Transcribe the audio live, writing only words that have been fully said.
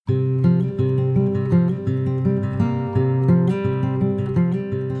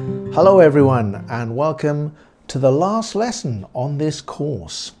Hello everyone, and welcome to the last lesson on this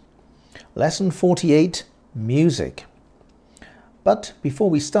course. Lesson 48, Music. But before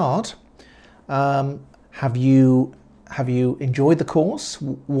we start, have you enjoyed the course?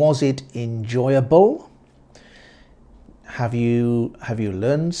 Was it enjoyable? Have you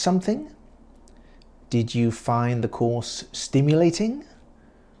learned something? Did you find the course stimulating?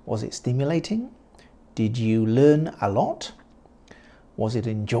 Was it stimulating? Did you learn a lot? Was it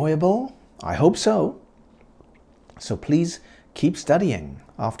enjoyable? I hope so. So please keep studying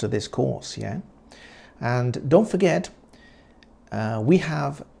after this course, yeah? And don't forget, we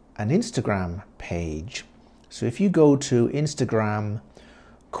have an Instagram page. So if you go to Instagram,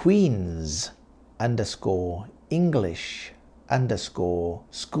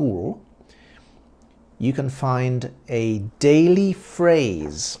 Queens_English_school, you can find a daily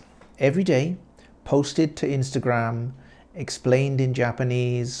phrase every day posted to Instagram, explained in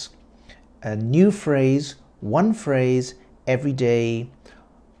Japanese, a new phrase, one phrase every day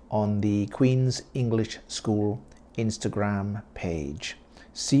on the Queen's English School Instagram page.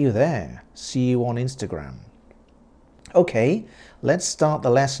 See you there. See you on Instagram. Okay, let's start the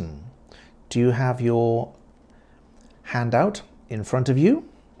lesson. Do you have your handout in front of you?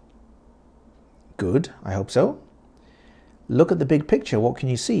 Good, I hope so. Look at the big picture. What can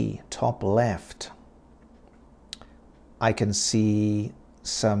you see? Top left. I can see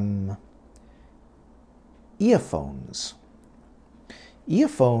some earphones.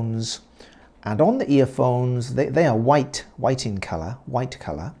 Earphones, and on the earphones, they are white in color, white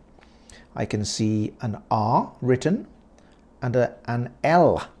color. I can see an R written and an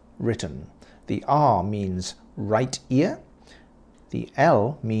L written. The R means right ear. The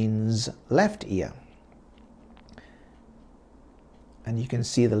L means left ear. And you can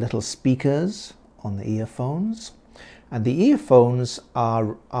see the little speakers on the earphones. And the earphones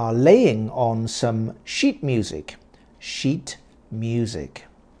are laying on some sheet music. Sheet music.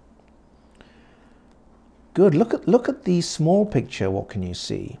 Good. Look at the small picture. What can you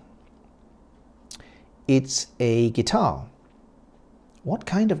see? It's a guitar. What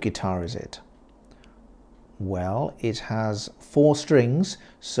kind of guitar is it? Well, it has 4 strings,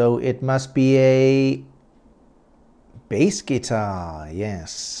 so it must be a bass guitar.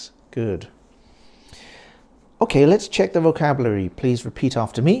 Yes, good. Okay, let's check the vocabulary. Please repeat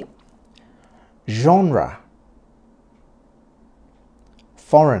after me. Genre.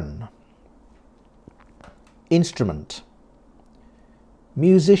 Foreign. Instrument.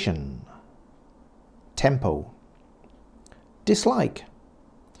 Musician. Tempo. Dislike.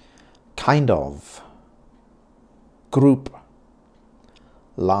 Kind of. Group.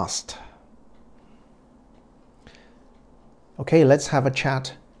 Last. Okay, let's have a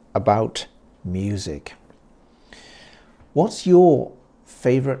chat about music. What's your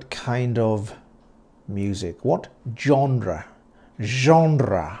favorite kind of music? What genre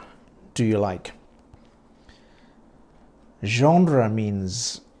do you like? Genre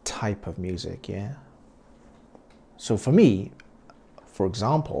means type of music, yeah? So for me, for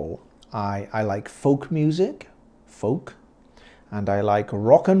example, I like folk music, and I like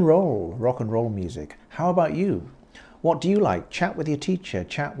rock and roll music. How about you? What do you like? Chat with your teacher,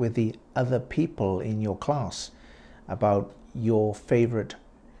 chat with the other people in your class about your favorite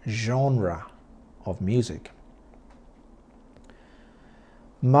genre of music.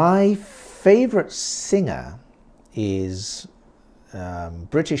 My favorite singer is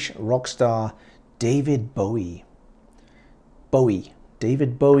British rock star David Bowie.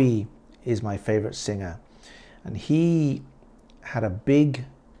 David Bowie is my favorite singer, and he had a big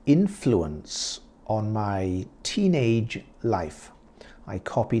influence on my teenage life. I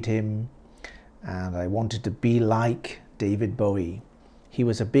copied him and I wanted to be like David Bowie. He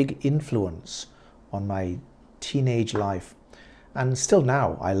was a big influence on my teenage life, and still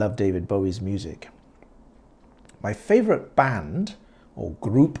now I love David Bowie's music. My favorite band or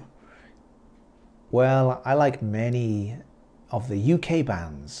group, well, I like many of the UK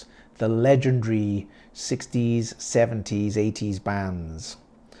bands, the legendary 60s, 70s, 80s bands.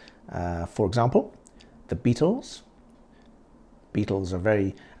 For example, the Beatles. Beatles are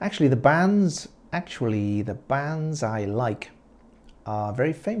very... Actually, the bands I like are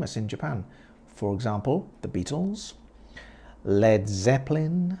very famous in Japan. For example, the Beatles, Led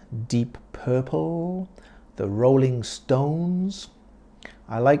Zeppelin, Deep Purple, the Rolling Stones.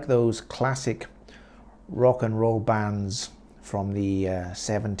 I like those classic rock and roll bands from the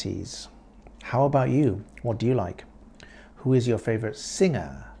 70s. How about you? What do you like? Who is your favorite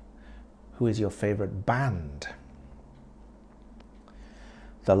singer? Who is your favorite band?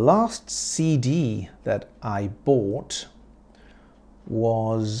 The last CD that I bought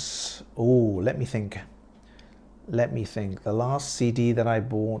was, oh, let me think. The last CD that I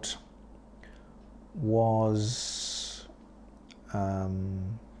bought was,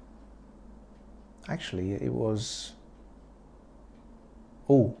 actually it was,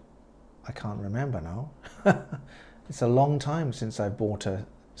 oh, I can't remember now. It's a long time since I bought a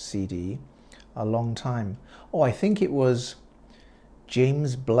CD, a long time. Oh, I think it was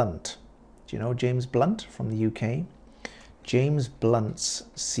James Blunt. Do you know James Blunt from the UK? James Blunt's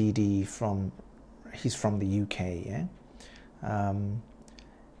CD he's from the UK, yeah?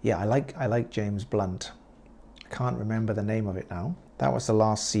 Yeah, I like James Blunt. I can't remember the name of it now. That was the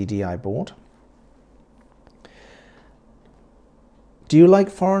last CD I bought. Do you like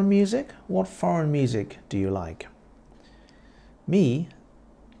foreign music? What foreign music do you like? Me,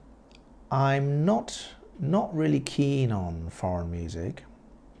 I'm not really keen on foreign music,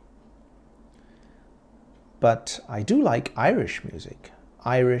 but I do like Irish music.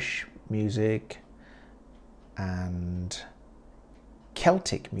 Irish music and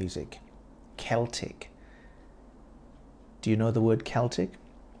Celtic music. Celtic. Do you know the word Celtic?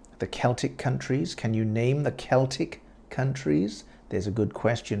 The Celtic countries. Can you name the Celtic countries? There's a good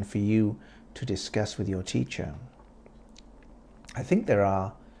question for you to discuss with your teacher. I think there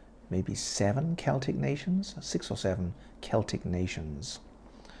are maybe 7 Celtic nations, 6 or 7 Celtic nations.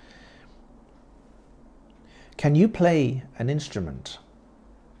 Can you play an instrument?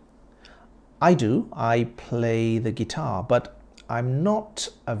 I do. I play the guitar, but I'm not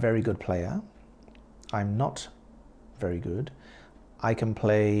a very good player. I'm not very good. I can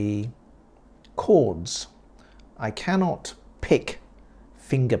play chords. I cannot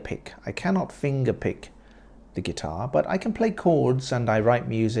finger pick. I cannot finger pick the guitar, but I can play chords and I write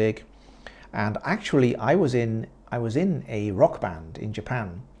music. And actually, I was in a rock band in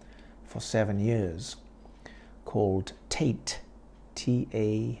Japan for 7 years called Tait,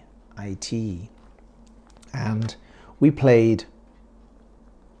 T-A-I-T, and we played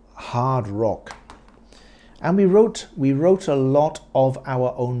hard rock, and we wrote a lot of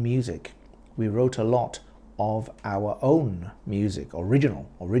our own music. We wrote a lot of our own music,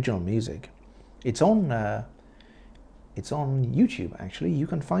 original music. It's on YouTube, actually. You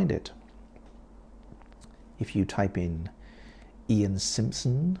can find it if you type in Ian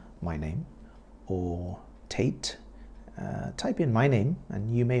Simpson, my name, or Tait. Type in my name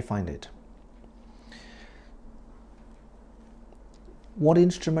and you may find it. What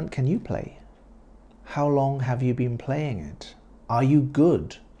instrument can you play? How long have you been playing it? Are you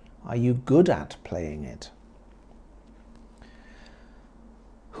good? Are you good at playing it?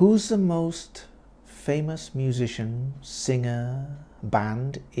 Who's the most famous musician, singer,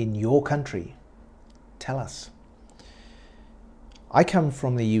 band in your country? Tell us. I come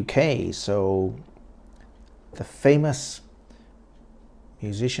from the UK, so the famous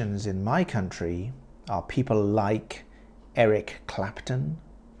musicians in my country are people like Eric Clapton,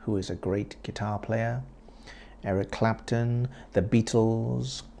 who is a great guitar player. Eric Clapton, the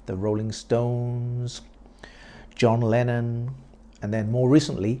Beatles, the Rolling Stones, John Lennon, and then more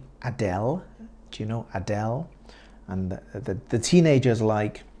recently, Adele. Do you know Adele? And the teenagers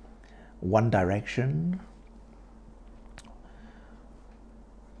like One Direction.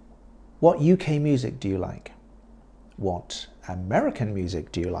 What UK music do you like? What American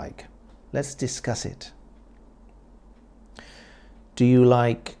music do you like? Let's discuss it. Do you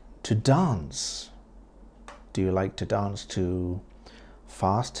like to dance? Do you like to dance to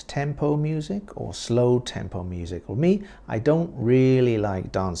fast tempo music or slow tempo music? Well, me, I don't really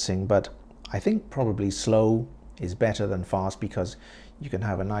like dancing, but I think probably slow is better than fast because you can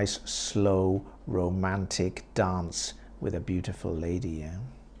have a nice, slow, romantic dance with a beautiful lady, yeah?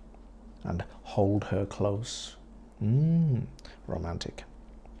 And hold her close. Romantic.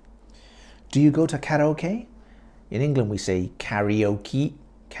 Do you go to karaoke? In England we say karaoke,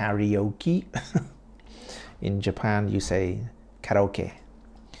 karaoke. In Japan you say karaoke.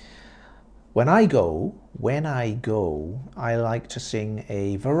 When I go, I like to sing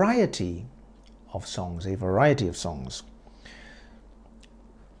a variety of songs,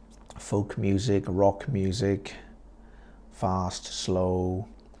 Folk music, rock music, fast, slow.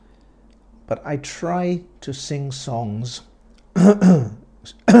 But I try to sing songs,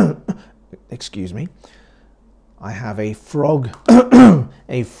 excuse me, I have a frog,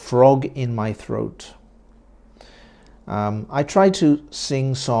 a frog in my throat. I try to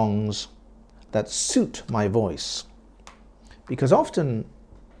sing songs that suit my voice, because often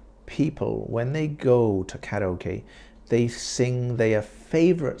people, when they go to karaoke, they sing their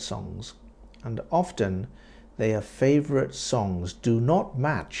favorite songs, and often their favorite songs do not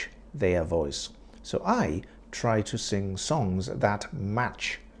match their voice. So I try to sing songs that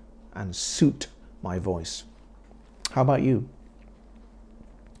match and suit my voice. How about you?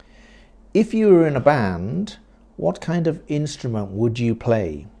 If you were in a band, what kind of instrument would you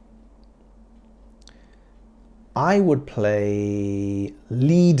play? I would play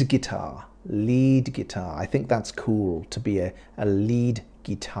lead guitar. Lead guitar. I think that's cool to be a lead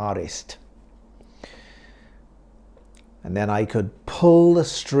guitarist. And then I could pull the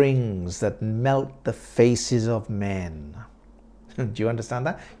strings that melt the faces of men. Do you understand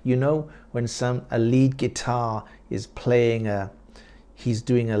that? You know, when a lead guitar is playing he's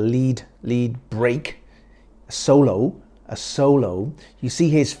doing a lead break, a solo, you see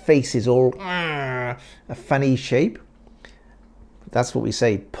his face is all a funny shape. That's what we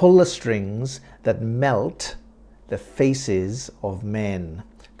say, pull the strings that melt the faces of men,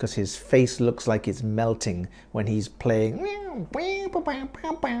 because his face looks like it's melting when he's playing.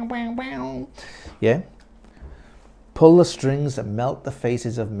 Yeah? Pull the strings that melt the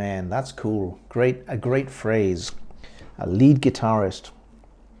faces of men. That's cool. A great phrase. A lead guitarist.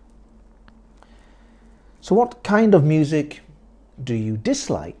 So what kind of music do you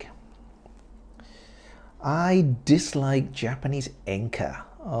dislike? I dislike Japanese enka.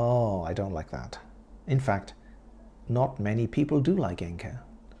 Oh, I don't like that. In fact, not many people do like enka.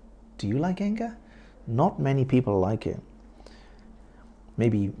 Do you like enka? Not many people like it.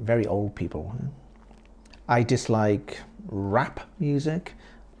 Maybe very old people. I dislike rap music.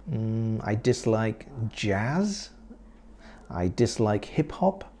 I dislike jazz. I dislike hip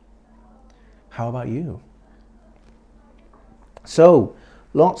hop. How about you? So,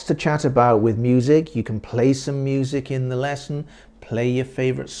 lots to chat about with music. You can play some music in the lesson, play your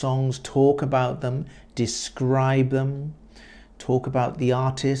favorite songs, talk about them, describe them, talk about the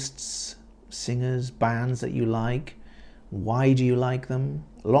artists, singers, bands that you like. Why do you like them?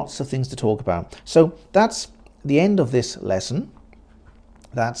 Lots of things to talk about. So that's the end of this lesson.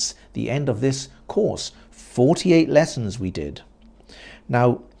 That's the end of this course. 48 lessons we did.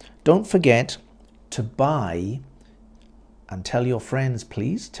 Now, don't forget to buy, and tell your friends,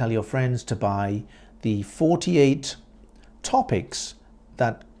 please, tell your friends to buy the 48 topics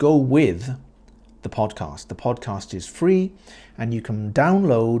that go with the podcast. The podcast is free, and you can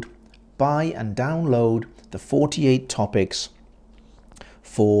buy and download the 48 topics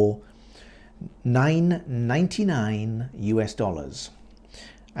for $9.99 US.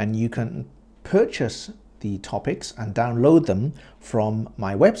 And you can purchase the topics and download them from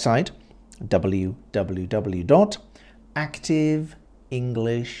my website,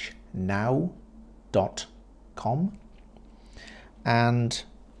 www.activeenglishnow.com, and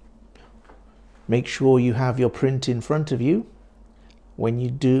make sure you have your print in front of you when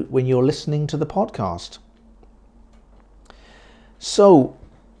you're listening to the podcast. So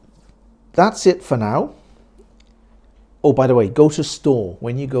that's it for now. Oh, by the way, go to store.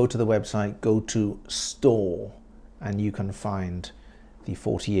 When you go to the website, go to store, and you can find the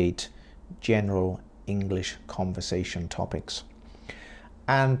 48 general English conversation topics.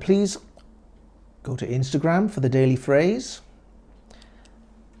 And please go to Instagram for the daily phrase,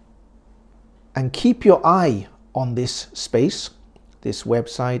 and keep your eye on this space, this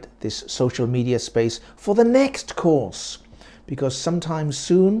website, this social media space for the next course, because sometime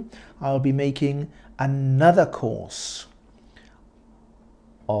soon I'll be making another course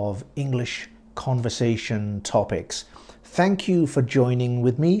of English conversation topics. Thank you for joining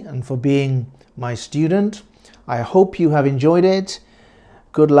with me and for being my student. I hope you have enjoyed it.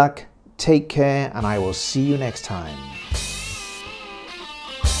 Good luck, take care, and I will see you next time.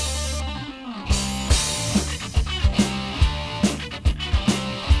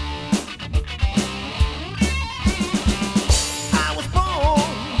 I was born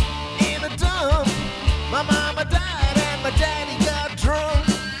in a dump. My mama died and my daddy got drunk.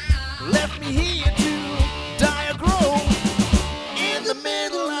 Left me here to die or grow in the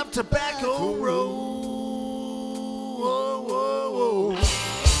middle of Tobacco Road.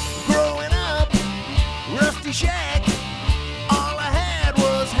 Growing up, rusty shack. All I had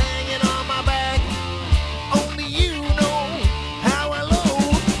was hanging on my back. Only you know how I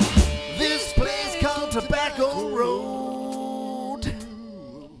load this place called Tobacco Road.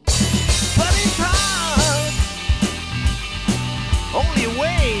 But it's hard. Only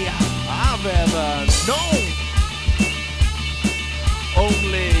way I've ever known.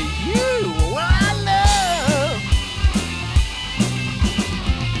 Only you, well, I love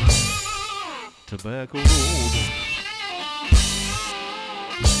Tobacco Road.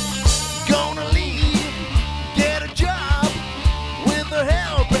 Gonna leave, get a job with the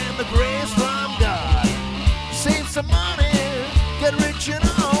help and the grace from God. Save some money, get rich and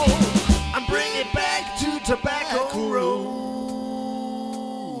all, and bring it back to Tobacco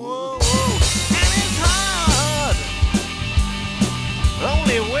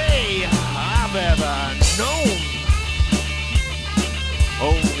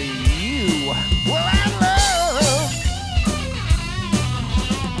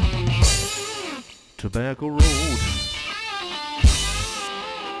Tobacco Road.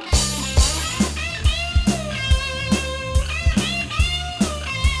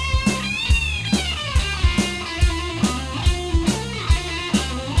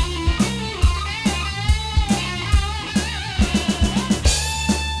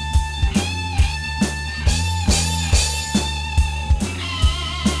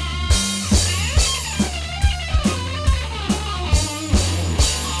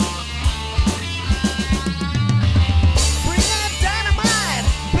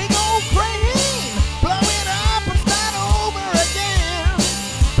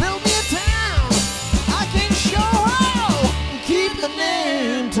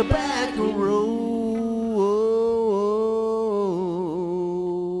 Tobacco Road.